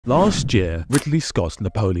Last year, Ridley Scott's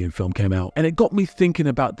Napoleon film came out, and it got me thinking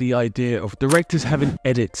about the idea of directors having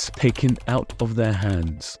edits taken out of their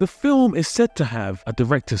hands. The film is said to have a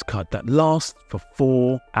director's cut that lasts for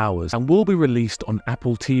 4 hours and will be released on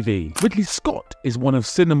Apple TV. Ridley Scott is one of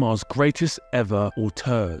cinema's greatest ever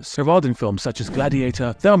auteurs, heralding films such as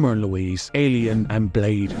Gladiator, Thelma and Louise, Alien, and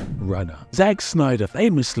Blade Runner. Zack Snyder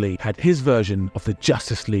famously had his version of the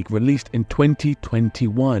Justice League released in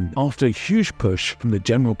 2021 after a huge push from the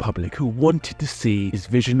general public who wanted to see his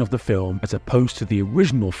vision of the film as opposed to the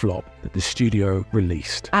original flop that the studio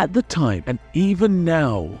released. At the time, and even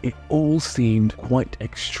now, it all seemed quite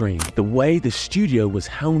extreme, the way the studio was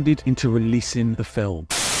hounded into releasing the film.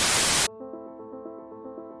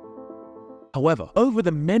 However, over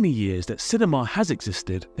the many years that cinema has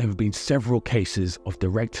existed, there have been several cases of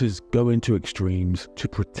directors going to extremes to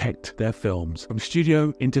protect their films from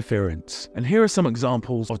studio interference. And here are some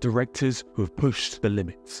examples of directors who have pushed the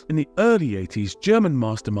limits. In the early 80s, German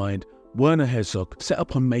mastermind Werner Herzog set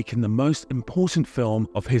upon making the most important film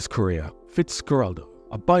of his career, Fitzcarraldo,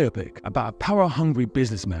 a biopic about a power-hungry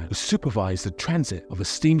businessman who supervised the transit of a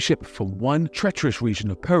steamship from one treacherous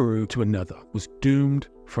region of Peru to another, was doomed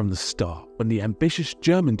from the start when the ambitious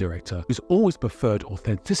German director, who's always preferred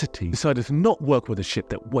authenticity, decided to not work with a ship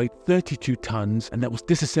that weighed 32 tons and that was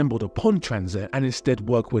disassembled upon transit, and instead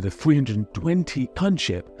work with a 320-ton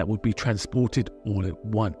ship that would be transported all at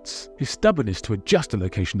once. His stubbornness to adjust the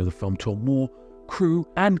location of the film to a more crew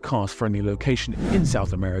and cast-friendly location in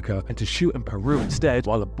South America and to shoot in Peru instead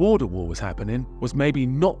while a border war was happening was maybe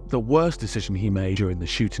not the worst decision he made during the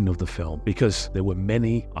shooting of the film, because there were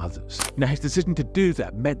many others. Now, his decision to do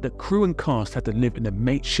that meant that crew and cast had to live in a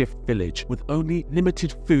makeshift village with only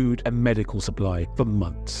limited food and medical supply for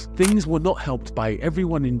months. Things were not helped by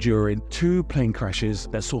everyone enduring 2 plane crashes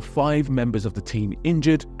that saw 5 members of the team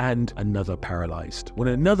injured and another paralyzed. When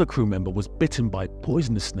another crew member was bitten by a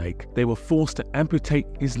poisonous snake, they were forced to amputate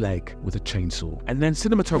his leg with a chainsaw. And then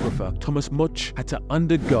cinematographer Thomas Much had to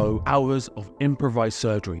undergo hours of improvised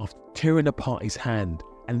surgery after tearing apart his hand,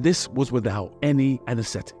 and this was without any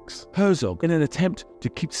anesthetics. Herzog, in an attempt to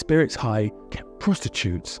keep spirits high, kept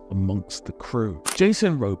prostitutes amongst the crew.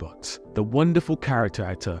 Jason Robards, the wonderful character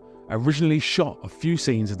actor, originally shot a few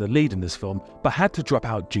scenes as the lead in this film, but had to drop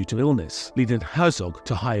out due to illness, leading Herzog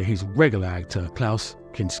to hire his regular actor Klaus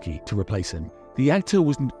Kinski to replace him. The actor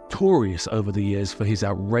was notorious over the years for his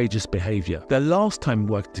outrageous behavior. Their last time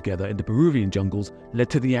working together in the Peruvian jungles led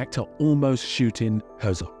to the actor almost shooting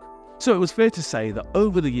Herzog. So it was fair to say that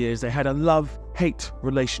over the years they had a love-hate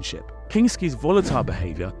relationship. Kinski's volatile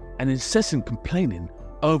behavior and incessant complaining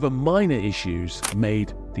over minor issues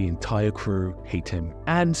made the entire crew hate him,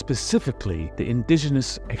 and specifically the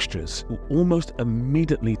indigenous extras, who almost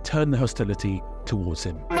immediately turned their hostility towards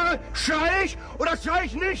him. Schrei ich oder schrei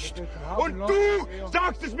ich nicht? Und du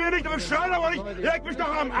sagst es mir nicht, aber ich schrei aber nicht. Leg mich doch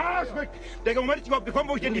am Arsch weg. Der Moment ist überhaupt gekommen,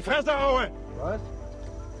 wo ich dir in die Fresse haue. Was?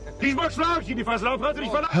 Diesmal schlag ich in die Fresse.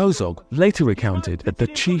 Herzog later recounted that the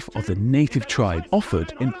chief of the native tribe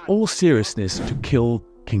offered in all seriousness to kill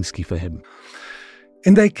Kinski for him.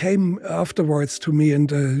 And they came afterwards to me,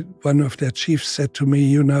 and one of their chiefs said to me,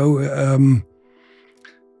 you know,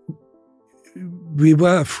 we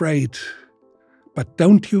were afraid. But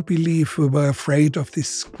don't you believe we were afraid of this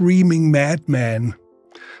screaming madman?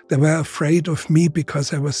 They were afraid of me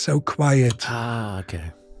because I was so quiet. Ah,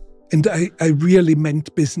 okay. And I really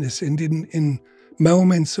meant business. And in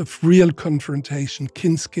moments of real confrontation,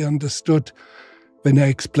 Kinski understood when I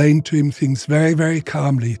explained to him things very, very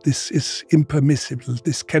calmly. This is impermissible.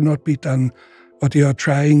 This cannot be done. What you are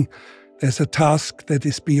trying, there's a task that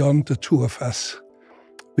is beyond the 2 of us.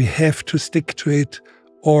 We have to stick to it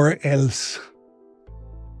or else.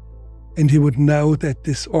 And he would know that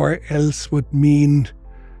this or else would mean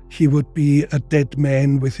he would be a dead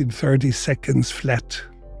man within 30 seconds flat.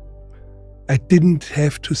 I didn't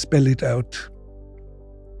have to spell it out.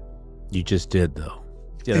 You just did, though.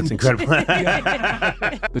 Yeah, that's incredible.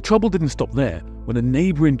 The trouble didn't stop there when a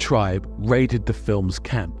neighboring tribe raided the film's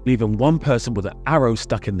camp, leaving one person with an arrow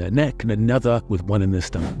stuck in their neck and another with one in their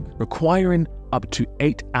stomach, requiring up to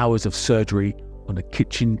 8 hours of surgery on a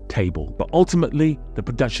kitchen table. But ultimately, the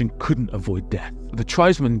production couldn't avoid death. The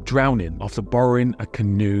tribesmen drowning after borrowing a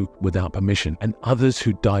canoe without permission, and others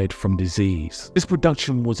who died from disease. This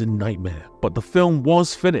production was a nightmare, but the film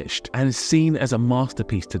was finished and is seen as a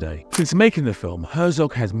masterpiece today. Since making the film,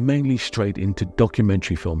 Herzog has mainly strayed into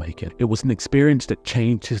documentary filmmaking. It was an experience that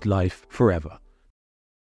changed his life forever.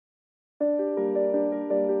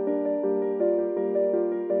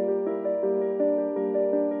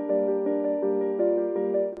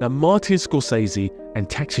 Now, Martin Scorsese and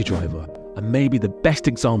Taxi Driver are maybe the best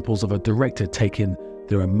examples of a director taking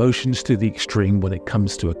their emotions to the extreme when it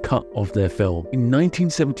comes to a cut of their film. In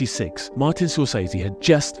 1976, Martin Scorsese had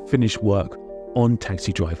just finished work on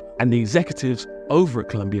Taxi Driver, and the executives over at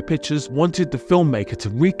Columbia Pictures wanted the filmmaker to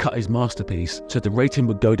recut his masterpiece so the rating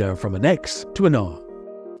would go down from an X to an R.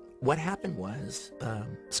 What happened was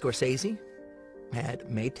Scorsese had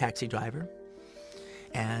made Taxi Driver,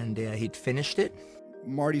 and he'd finished it.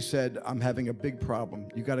 Marty said, "I'm having a big problem.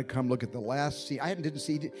 You got to come look at the last scene." I hadn't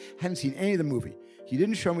seen any of the movie. You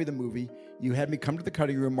didn't show me the movie. You had me come to the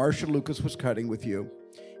cutting room. Marcia Lucas was cutting with you,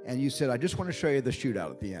 and you said, "I just want to show you the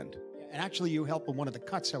shootout at the end." And actually, you helped with one of the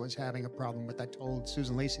cuts I was having a problem with. I told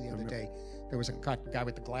Susan Lacey the other day there was a guy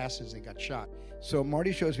with the glasses that got shot. So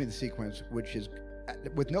Marty shows me the sequence, which is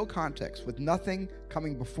with no context, with nothing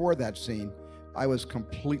coming before that scene. I was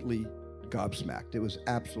completely gobsmacked. It was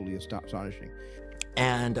absolutely astonishing.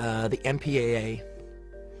 And the MPAA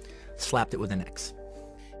slapped it with an X.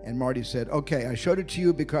 And Marty said, "Okay, I showed it to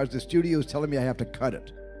you because the studio is telling me I have to cut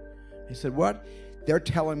it." He said, "What? They're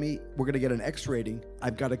telling me we're going to get an X rating.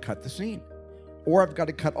 I've got to cut the scene. Or I've got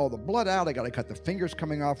to cut all the blood out. I got to cut the fingers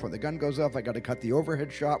coming off when the gun goes off. I got to cut the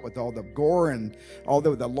overhead shot with all the gore and all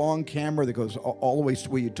the long camera that goes all the way to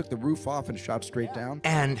where you took the roof off and shot straight down."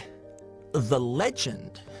 And the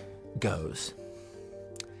legend goes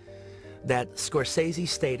that Scorsese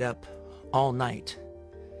stayed up all night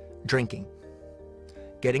drinking,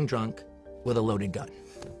 getting drunk with a loaded gun.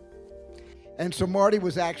 And so Marty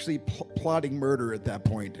was actually plotting murder at that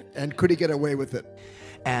point. And could he get away with it?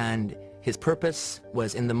 And his purpose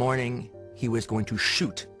was, in the morning, he was going to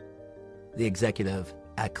shoot the executive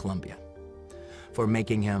at Columbia for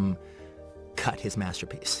making him cut his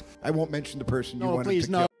masterpiece. I won't mention the person you wanted please,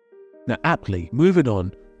 to no. kill. Now, aptly, moving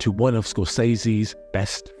on to one of Scorsese's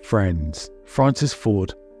best friends, Francis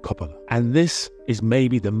Ford Coppola. And this is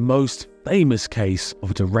maybe the most famous case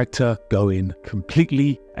of a director going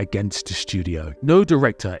completely against the studio. No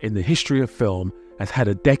director in the history of film has had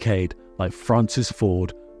a decade like Francis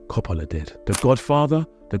Ford Coppola did. The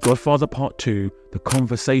Godfather Part 2, The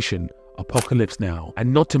Conversation, Apocalypse Now,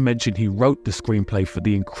 and not to mention he wrote the screenplay for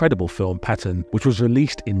the incredible film Patton, which was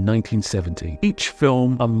released in 1970. Each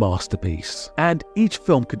film a masterpiece, and each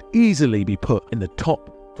film could easily be put in the top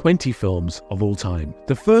 20 films of all time.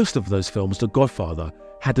 The first of those films, The Godfather,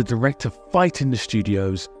 had the director fight in the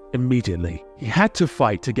studios immediately. He had to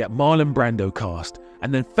fight to get Marlon Brando cast,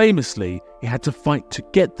 and then famously, he had to fight to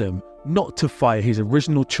get them not to fire his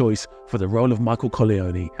original choice for the role of Michael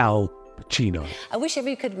Corleone, Al Pacino. I wish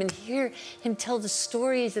everybody could hear him tell the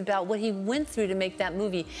stories about what he went through to make that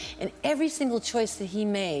movie. And every single choice that he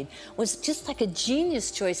made was just like a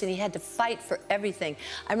genius choice, and he had to fight for everything.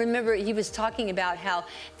 I remember he was talking about how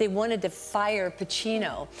they wanted to fire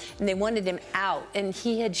Pacino, and they wanted him out. And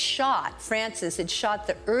Francis had shot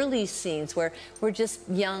the early scenes where we're just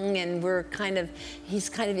young and he's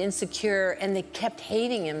kind of insecure, and they kept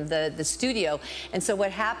hating him, the studio. And so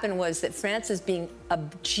what happened was that Francis, being a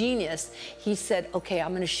genius, he said, "Okay, I'm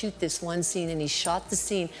going to shoot this one scene," and he shot the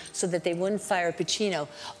scene so that they wouldn't fire Pacino,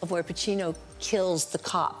 of where Pacino kills the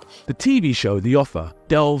cop. The TV show The Offer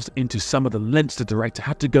delves into some of the lengths the director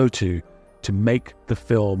had to go to make the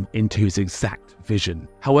film into his exact vision.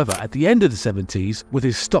 However, at the end of the 70s, with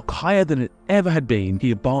his stock higher than it ever had been,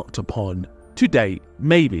 he embarked upon, to date,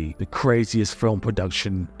 maybe the craziest film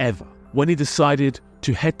production ever, when he decided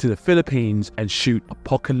to head to the Philippines and shoot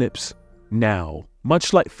Apocalypse Now.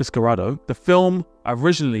 Much like Fiscarado, the film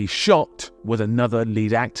originally shot with another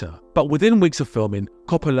lead actor, but within weeks of filming,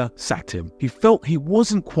 Coppola sacked him. He felt he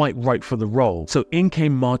wasn't quite right for the role, so in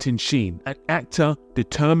came Martin Sheen, an actor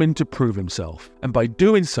determined to prove himself, and by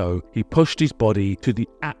doing so, he pushed his body to the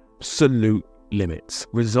absolute limits,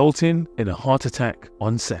 resulting in a heart attack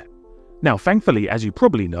on set. Now, thankfully, as you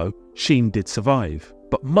probably know, Sheen did survive.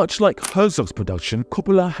 But much like Herzog's production,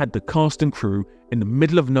 Coppola had the cast and crew in the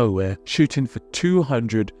middle of nowhere shooting for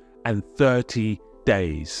 230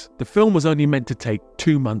 days. The film was only meant to take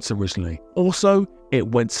 2 months originally. Also, it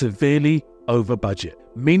went severely over budget,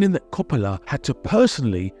 meaning that Coppola had to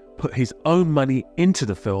personally put his own money into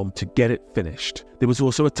the film to get it finished. There was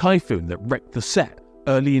also a typhoon that wrecked the set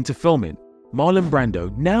early into filming. Marlon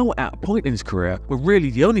Brando, now at a point in his career where really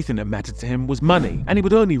the only thing that mattered to him was money, and he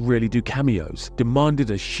would only really do cameos,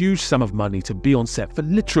 demanded a huge sum of money to be on set for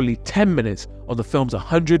literally 10 minutes on the film's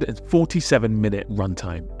 147-minute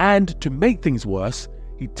runtime. And to make things worse,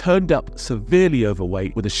 he turned up severely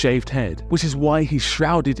overweight with a shaved head, which is why he's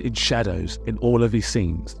shrouded in shadows in all of his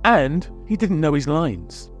scenes. And he didn't know his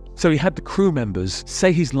lines. So he had the crew members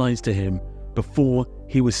say his lines to him before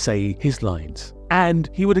he would say his lines. And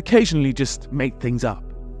he would occasionally just make things up.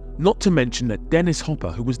 Not to mention that Dennis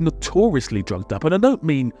Hopper, who was notoriously drugged up, and I don't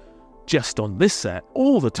mean just on this set,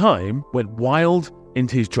 all the time, went wild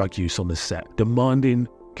into his drug use on this set, demanding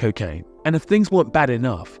cocaine. And if things weren't bad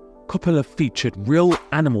enough, Coppola featured real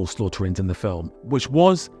animal slaughterings in the film, which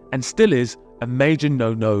was, and still is, a major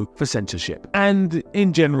no-no for censorship. And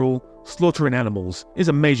in general, slaughtering animals is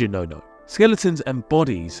a major no-no. Skeletons and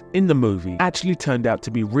bodies in the movie actually turned out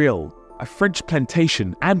to be real. A French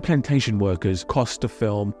plantation and plantation workers cost the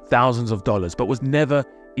film thousands of dollars, but was never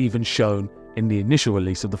even shown in the initial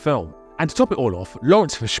release of the film. And to top it all off,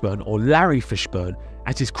 Lawrence Fishburne, or Larry Fishburne,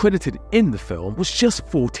 as is credited in the film, was just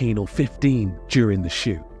 14 or 15 during the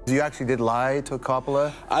shoot. You actually did lie to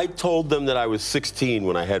Coppola? I told them that I was 16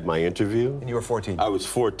 when I had my interview. And you were 14? I was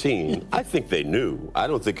 14. I think they knew. I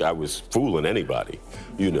don't think I was fooling anybody,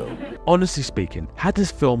 you know. Honestly speaking, had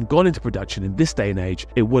this film gone into production in this day and age,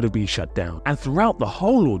 it would have been shut down. And throughout the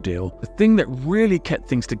whole ordeal, the thing that really kept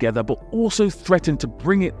things together but also threatened to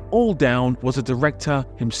bring it all down was the director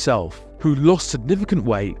himself, who lost significant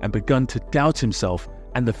weight and begun to doubt himself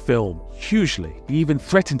and the film hugely. He even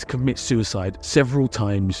threatened to commit suicide several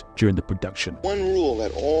times during the production. One rule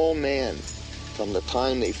that all men, from the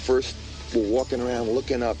time they first were walking around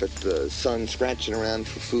looking up at the sun, scratching around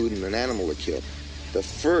for food and an animal to kill, the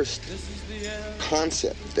first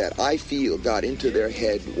concept that I feel got into their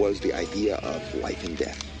head was the idea of life and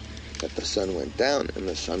death. That the sun went down and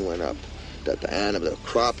the sun went up. That the animal, the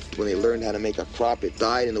crop, when they learned how to make a crop, it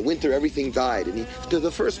died. In the winter, everything died. And to the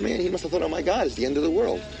first man, he must have thought, oh my God, it's the end of the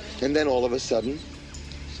world. And then all of a sudden,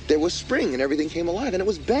 there was spring and everything came alive and it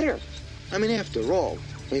was better. I mean, after all,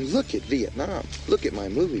 look at Vietnam. Look at my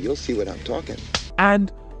movie. You'll see what I'm talking.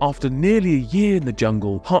 And after nearly a year in the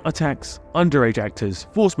jungle, heart attacks, underage actors,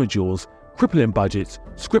 force majeures, crippling budgets,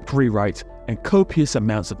 script rewrites, and copious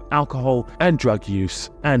amounts of alcohol and drug use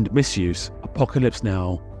and misuse, Apocalypse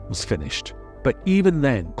Now was finished. But even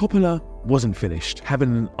then, Coppola wasn't finished,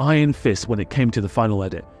 having an iron fist when it came to the final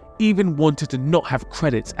edit. Even wanted to not have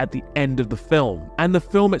credits at the end of the film. And the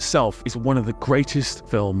film itself is one of the greatest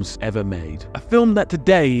films ever made. A film that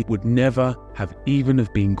today would never have even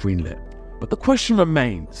have been greenlit. But the question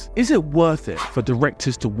remains, is it worth it for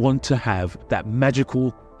directors to want to have that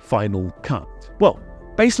magical final cut? Well,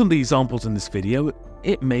 based on the examples in this video,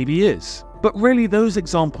 it maybe is. But really, those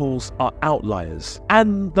examples are outliers,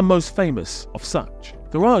 and the most famous of such.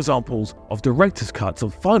 There are examples of director's cuts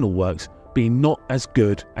of final works being not as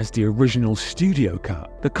good as the original studio cut.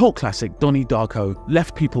 The cult classic Donnie Darko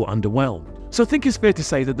left people underwhelmed. So I think it's fair to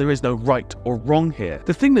say that there is no right or wrong here.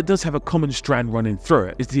 The thing that does have a common strand running through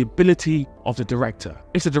it is the ability of the director.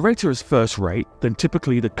 If the director is first rate, then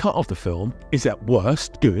typically the cut of the film is at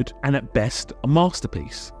worst good and at best a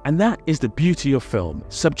masterpiece. And that is the beauty of film,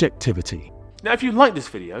 subjectivity. Now if you like this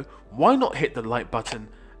video, why not hit the like button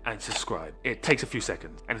and subscribe? It takes a few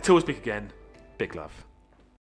seconds. And until we speak again, big love.